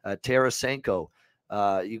 Buchnevich, Tarasenko.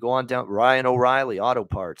 You go on down, Ryan O'Reilly, Auto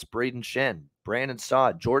Parts, Braden Shen, Brandon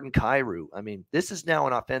Saad, Jordan Kyrou. I mean, this is now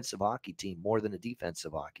an offensive hockey team more than a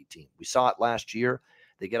defensive hockey team. We saw it last year.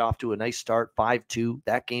 They get off to a nice start, 5-2.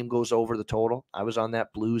 That game goes over the total. I was on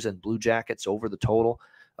that Blues and Blue Jackets over the total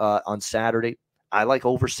on Saturday. I like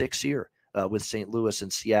over 6 here with St. Louis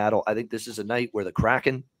and Seattle. I think this is a night where the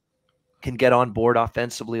Kraken can get on board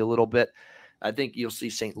offensively a little bit. I think you'll see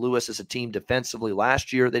St. Louis as a team defensively.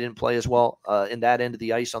 Last year, they didn't play as well in that end of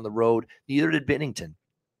the ice on the road. Neither did Binnington.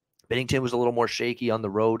 Binnington was a little more shaky on the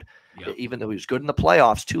road, even though he was good in the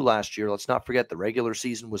playoffs too last year. Let's not forget the regular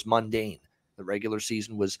season was mundane. The regular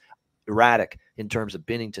season was erratic in terms of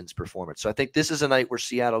Binnington's performance. So I think this is a night where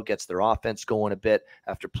Seattle gets their offense going a bit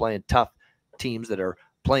after playing tough teams that are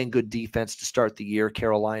playing good defense to start the year,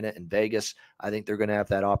 Carolina and Vegas. I think they're going to have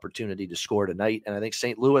that opportunity to score tonight. And I think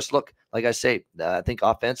St. Louis, look, like I say, I think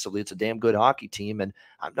offensively it's a damn good hockey team, and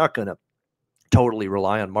I'm not going to totally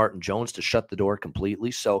rely on Martin Jones to shut the door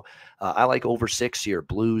completely. So I like over 6 here,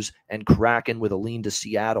 Blues and Kraken with a lean to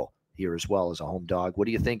Seattle here as well as a home dog. What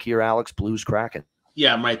do you think here, Alex? Blues, Kraken?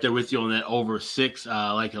 Yeah, I'm right there with you on that over 6.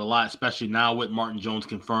 I like it a lot, especially now with Martin Jones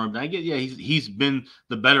confirmed. I get, he's been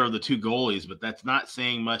the better of the 2 goalies, but that's not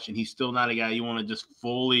saying much, and he's still not a guy you want to just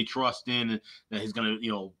fully trust in that he's going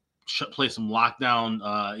to, play some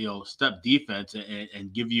lockdown, step defense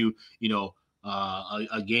and give you,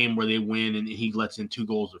 a game where they win and he lets in 2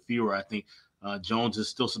 goals or fewer. I think Jones is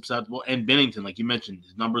still susceptible, and Binnington, like you mentioned,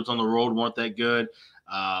 his numbers on the road weren't that good.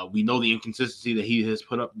 We know the inconsistency that he has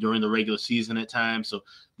put up during the regular season at times. So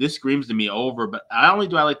this screams to me over, but not only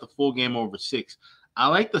do I like the full game over 6, I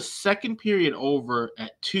like the second period over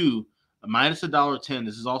at 2, minus $1.10.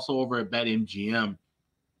 This is also over at BetMGM,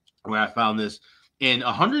 where I found this. In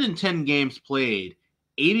 110 games played,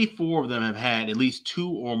 84 of them have had at least 2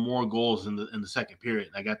 or more goals in the second period.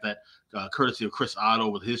 I got that courtesy of Chris Otto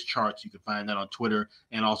with his charts. You can find that on Twitter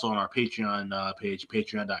and also on our Patreon page,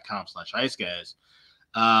 patreon.com/iceguys.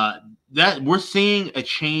 That we're seeing a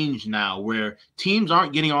change now where teams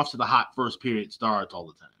aren't getting off to the hot first period starts all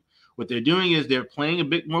the time. What they're doing is they're playing a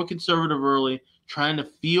bit more conservative early, trying to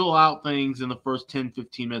feel out things in the first 10,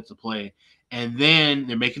 15 minutes of play. And then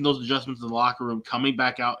they're making those adjustments in the locker room, coming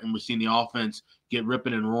back out, and we're seeing the offense get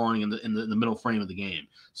ripping and roaring in the middle frame of the game.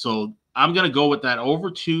 So I'm going to go with that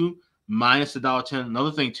over 2, minus $1.10.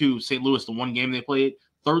 Another thing, too, St. Louis, the one game they played,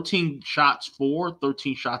 13 shots for,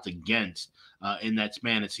 13 shots against in that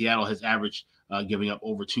span. And Seattle has averaged giving up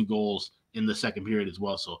over 2 goals in the second period as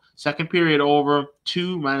well. So second period over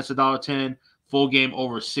 2 minus $1.10, full game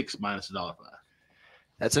over 6 minus $1.05.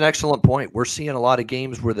 That's an excellent point. We're seeing a lot of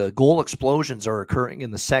games where the goal explosions are occurring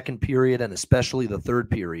in the second period and especially the third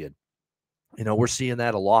period. We're seeing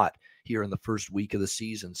that a lot here in the first week of the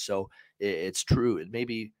season. So it's true. It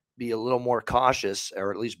maybe be a little more cautious,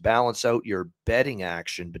 or at least balance out your betting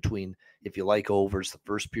action between, if you like overs, the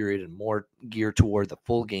first period, and more geared toward the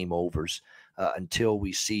full game overs until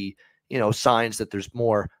we see, signs that there's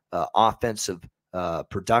more offensive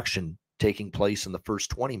production taking place in the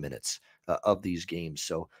first 20 minutes of these games.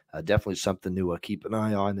 So definitely something to keep an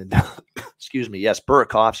eye on. And excuse me. Yes,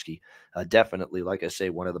 Burakovsky, definitely, like I say,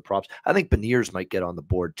 one of the props. I think Beniers might get on the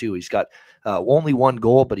board too. He's got only 1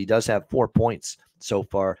 goal, but he does have 4 points so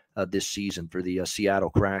far this season for the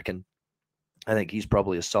Seattle Kraken. I think he's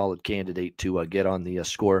probably a solid candidate to get on the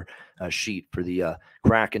score sheet for the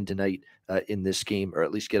Kraken tonight in this game, or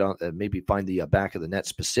at least get on, maybe find the back of the net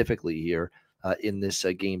specifically here in this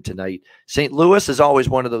game tonight. St. Louis is always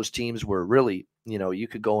one of those teams where really, you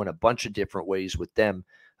could go in a bunch of different ways with them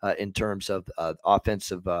in terms of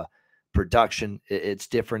offensive production. It's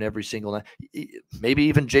different every single night. Maybe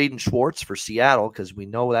even Jaden Schwartz for Seattle, because we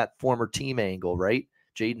know that former team angle, right?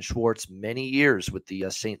 Jaden Schwartz, many years with the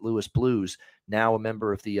St. Louis Blues, now a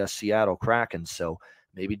member of the Seattle Kraken. So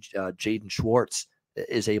maybe Jaden Schwartz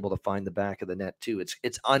is able to find the back of the net too.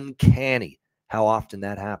 It's uncanny how often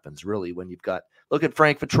that happens, really, when you've got, look at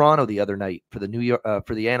Frank Vetrano the other night for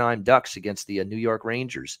the Anaheim Ducks against the New York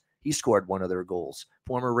Rangers. He scored one of their goals.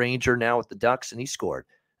 Former Ranger, now with the Ducks, and he scored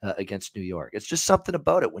against New York. It's just something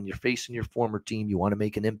about it when you're facing your former team. You want to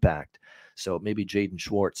make an impact. So maybe Jaden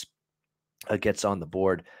Schwartz gets on the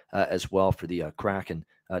board as well for the Kraken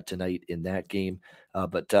tonight in that game.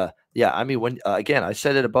 Yeah, I mean, when again, I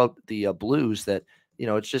said it about the Blues that,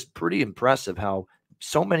 it's just pretty impressive how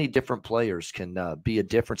so many different players can be a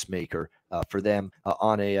difference maker for them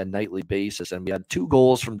on a nightly basis. And we had 2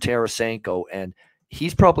 goals from Tarasenko, and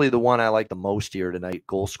he's probably the one I like the most here tonight,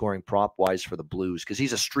 goal scoring prop wise for the Blues, because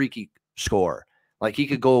he's a streaky scorer. Like, he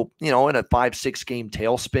could go, in a 5-6 game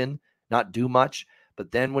tailspin, not do much,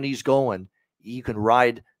 but then when he's going, you can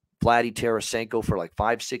ride Vladdy Tarasenko for like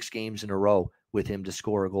 5-6 games in a row with him to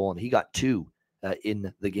score a goal. And he got 2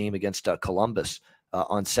 in the game against Columbus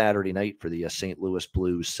on Saturday night for the St. Louis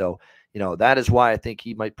Blues. So, that is why I think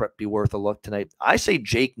he might be worth a look tonight. I say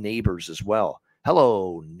Jake Neighbors as well.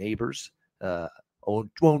 Hello, neighbors.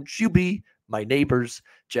 Won't you be my neighbors?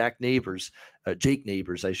 Jake Neighbors,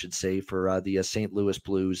 I should say, for the St. Louis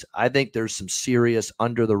Blues. I think there's some serious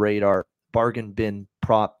under the radar bargain bin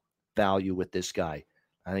prop value with this guy.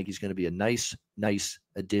 I think he's going to be a nice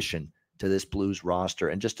addition to this Blues roster,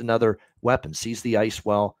 and just another weapon. Sees the ice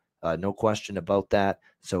well, no question about that.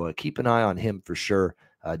 So keep an eye on him for sure.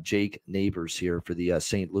 Jake Neighbors here for the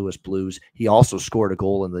St. Louis Blues. He also scored a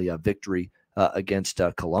goal in the victory against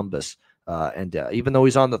Columbus. And even though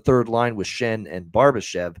he's on the third line with Shen and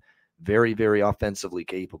Barbashev, very, very offensively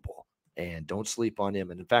capable. And don't sleep on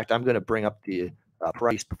him. And in fact, I'm going to bring up the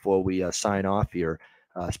price before we sign off here,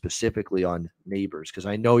 specifically on Neighbors, because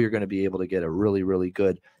I know you're going to be able to get a really, really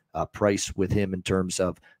good price with him in terms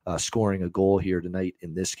of scoring a goal here tonight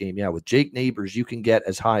in this game. Yeah, with Jake Neighbors, you can get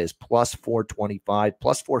as high as plus 425,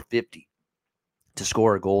 plus 450 to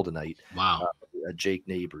score a goal tonight. Wow. Jake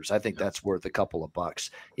Neighbors. I think that's worth a couple of bucks.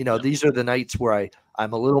 These are the nights where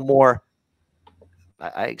I'm a little more,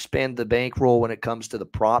 I expand the bankroll when it comes to the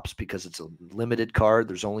props, because it's a limited card.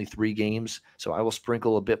 There's only 3 games. So I will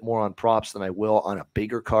sprinkle a bit more on props than I will on a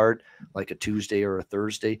bigger card like a Tuesday or a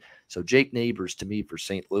Thursday. So Jake Neighbors, to me, for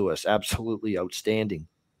St. Louis, absolutely outstanding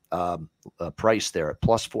price there at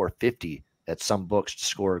plus 450 at some books to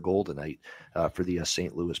score a goal tonight for the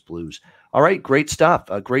St. Louis Blues. All right, great stuff.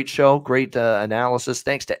 A great show, great analysis.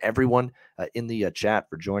 Thanks to everyone in the chat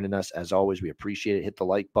for joining us. As always, we appreciate it. Hit the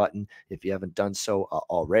like button if you haven't done so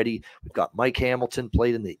already. We've got Mike Hamilton,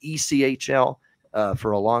 played in the ECHL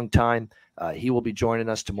for a long time. He will be joining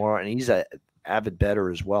us tomorrow, and he's an avid bettor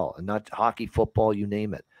as well, and not hockey, football, you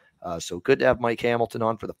name it. So good to have Mike Hamilton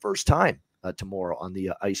on for the first time tomorrow on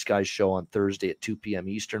the Ice Guys show on Thursday at 2 p.m.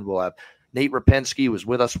 Eastern. We'll have Nate Rapensky, was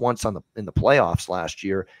with us once in the playoffs last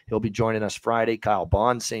year. He'll be joining us Friday. Kyle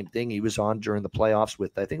Bond, same thing. He was on during the playoffs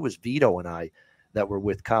with, I think it was Vito and I that were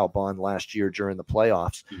with Kyle Bond last year during the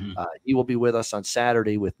playoffs. Mm-hmm. He will be with us on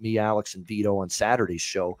Saturday with me, Alex, and Vito on Saturday's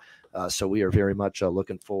show. So we are very much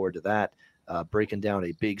looking forward to that breaking down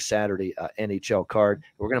a big Saturday NHL card.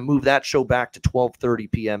 We're going to move that show back to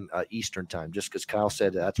 12:30 p.m. Eastern time, just because Kyle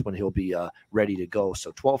said that's when he'll be ready to go.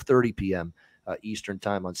 So 12:30 p.m. Eastern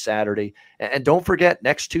time on Saturday. And don't forget,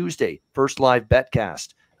 next Tuesday, first live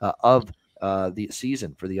betcast of the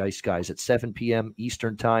season for the Ice Guys at 7 p.m.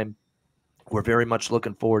 Eastern time. We're very much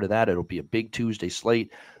looking forward to that. It'll be a big Tuesday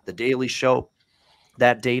slate. The Daily Show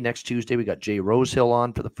that day, next Tuesday, we got Jay Rosehill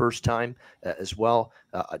on for the first time as well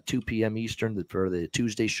at 2 p.m. Eastern for the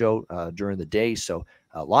Tuesday show during the day. So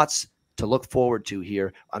lots to look forward to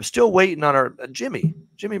here. I'm still waiting on our Jimmy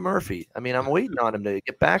Murphy. I mean, I'm waiting on him to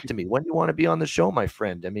get back to me. When do you want to be on the show, my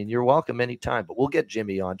friend? I mean, you're welcome anytime, but we'll get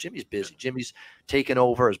Jimmy on. Jimmy's busy. Jimmy's taken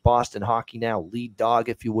over as Boston Hockey now, lead dog,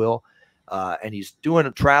 if you will. And he's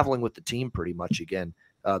traveling with the team pretty much again,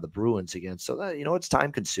 the Bruins again. So, it's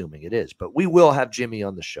time consuming. It is, but we will have Jimmy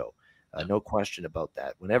on the show. No question about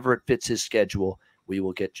that. Whenever it fits his schedule, we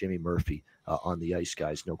will get Jimmy Murphy on the Ice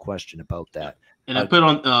Guys. No question about that. And I put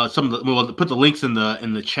on we'll put the links in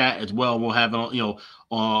the chat as well. We'll have,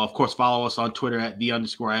 of course, follow us on Twitter at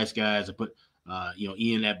 @the_Ice Guys. I put,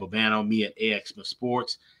 Ian at Bovano, me at AX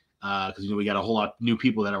Sports. Because we got a whole lot of new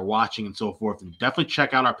people that are watching and so forth. And definitely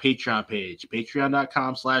check out our Patreon page,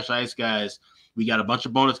 patreon.com/Ice Guys. We got a bunch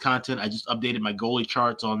of bonus content. I just updated my goalie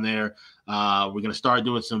charts on there. We're going to start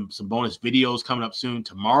doing some bonus videos coming up soon.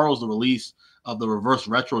 Tomorrow's the release of the reverse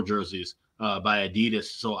retro jerseys by Adidas.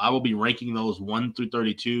 So I will be ranking those 1 through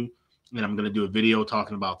 32, and I'm going to do a video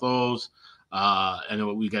talking about those. And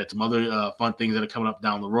then we got some other fun things that are coming up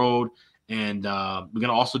down the road. And we're going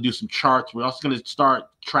to also do some charts. We're also going to start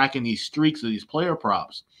tracking these streaks of these player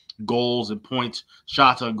props, goals and points,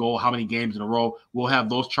 shots on goal, how many games in a row. We'll have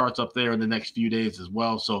those charts up there in the next few days as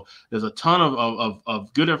well. So there's a ton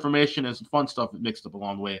of good information and some fun stuff mixed up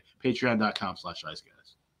along the way. Patreon.com/Ice Guys.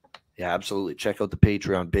 Yeah, absolutely. Check out the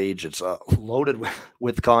Patreon page. It's loaded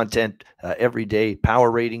with content every day. Power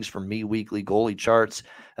ratings from me weekly, goalie charts,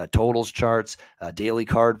 totals charts, daily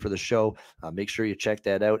card for the show. Make sure you check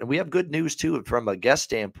that out. And we have good news, too, from a guest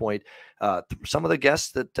standpoint. Some of the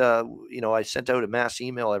guests that, I sent out a mass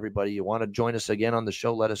email, everybody, you want to join us again on the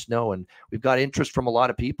show, let us know. And we've got interest from a lot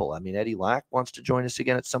of people. I mean, Eddie Lack wants to join us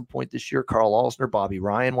again at some point this year. Carl Alsner, Bobby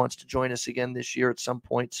Ryan wants to join us again this year at some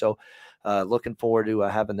point. So looking forward to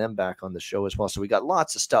having them back on the show as well. So we got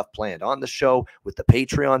lots of stuff planned on the show with the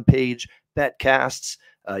Patreon page, betcasts,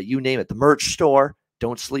 you name it, the merch store.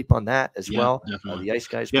 Don't sleep on that as well. The Ice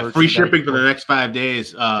Guys merch. Free shipping for the next 5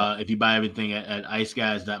 days if you buy everything at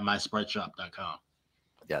iceguys.myspreadshop.com.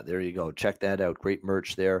 Yeah, there you go. Check that out. Great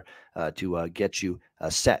merch there to get you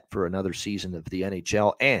set for another season of the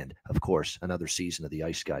NHL and, of course, another season of the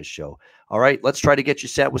Ice Guys show. All right, let's try to get you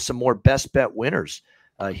set with some more best bet winners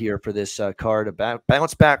here for this card.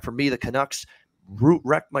 Bounce back for me. The Canucks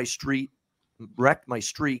wrecked my streak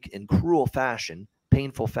in cruel fashion,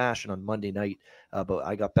 painful fashion on Monday night. But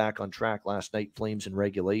I got back on track last night. Flames in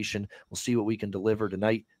regulation. We'll see what we can deliver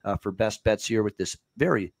tonight for best bets here with this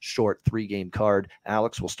very short 3-game card.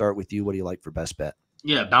 Alex, we'll start with you. What do you like for best bet?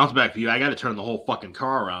 Yeah, bounce back for you. I got to turn the whole fucking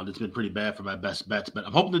car around. It's been pretty bad for my best bets, but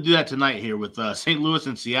I'm hoping to do that tonight here with St. Louis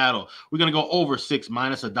and Seattle. We're going to go over 6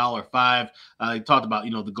 minus $1.05. I talked about,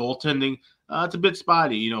 the goaltending. It's a bit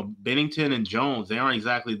spotty. Bennington and Jones, they aren't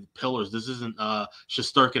exactly the pillars. This isn't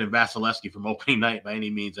Shesterkin and Vasilevsky from opening night by any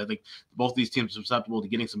means. I think both these teams are susceptible to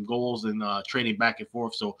getting some goals and trading back and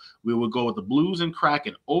forth. So we will go with the Blues and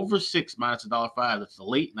Kraken over 6 minus $1.05. That's the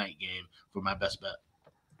late night game for my best bet.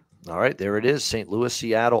 All right, there it is. St. Louis,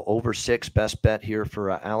 Seattle, over 6. Best bet here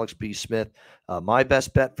for Alex B. Smith. My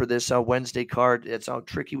best bet for this Wednesday card, it's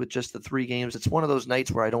tricky with just the 3 games. It's one of those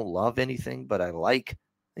nights where I don't love anything, but I like,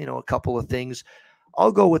 a couple of things.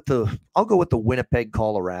 I'll go with the Winnipeg,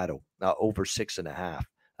 Colorado, over 6.5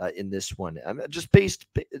 in this one. I'm just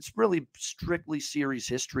it's really strictly series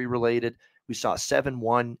history related. We saw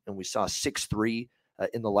 7-1 and we saw 6-3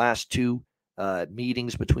 in the last 2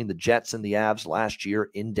 meetings between the Jets and the Avs last year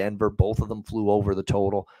in Denver. Both of them flew over the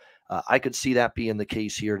total. I could see that being the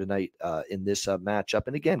case here tonight in this matchup.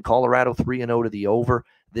 And again, Colorado 3-0 to the over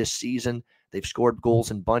this season. They've scored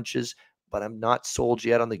goals in bunches, but I'm not sold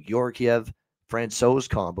yet on the Georgiev-Francouz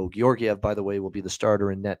combo. Georgiev, by the way, will be the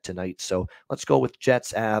starter in net tonight. So let's go with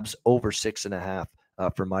Jets Avs over 6.5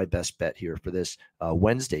 for my best bet here for this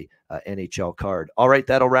Wednesday NHL card. All right,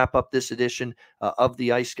 that'll wrap up this edition of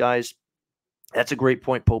the Ice Guys. That's a great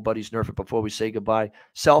point, Po Buddies Nerf. Before we say goodbye,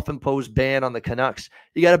 self-imposed ban on the Canucks.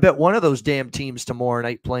 You got to bet one of those damn teams tomorrow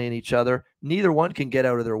night playing each other. Neither one can get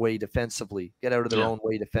out of their way defensively, own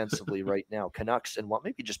way defensively right now. Canucks and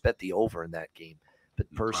maybe just bet the over in that game.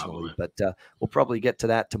 it personally, but we'll probably get to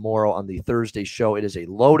that tomorrow on the Thursday show. It is a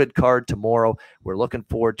loaded card tomorrow. We're looking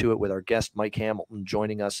forward to it with our guest Mike Hamilton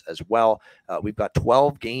joining us as well. We've got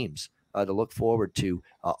 12 games to look forward to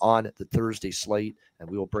on the Thursday slate, and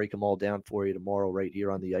we will break them all down for you tomorrow right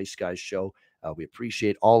here on the Ice Guys show. We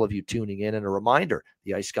appreciate all of you tuning in. And a reminder,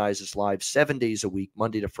 the Ice Guys is live 7 days a week,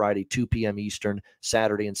 Monday to Friday, 2 p.m. Eastern,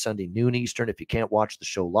 Saturday and Sunday, noon Eastern. If you can't watch the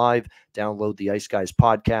show live, download the Ice Guys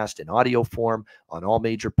podcast in audio form on all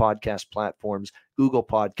major podcast platforms, Google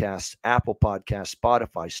Podcasts, Apple Podcasts,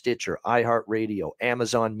 Spotify, Stitcher, iHeartRadio,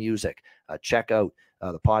 Amazon Music. Check out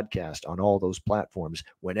the podcast on all those platforms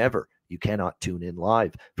whenever you cannot tune in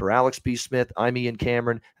live. For Alex B. Smith, I'm Ian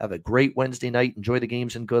Cameron. Have a great Wednesday night. Enjoy the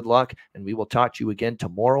games and good luck. And we will talk to you again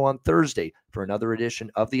tomorrow on Thursday for another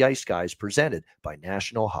edition of the Ice Guys presented by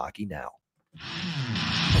National Hockey Now.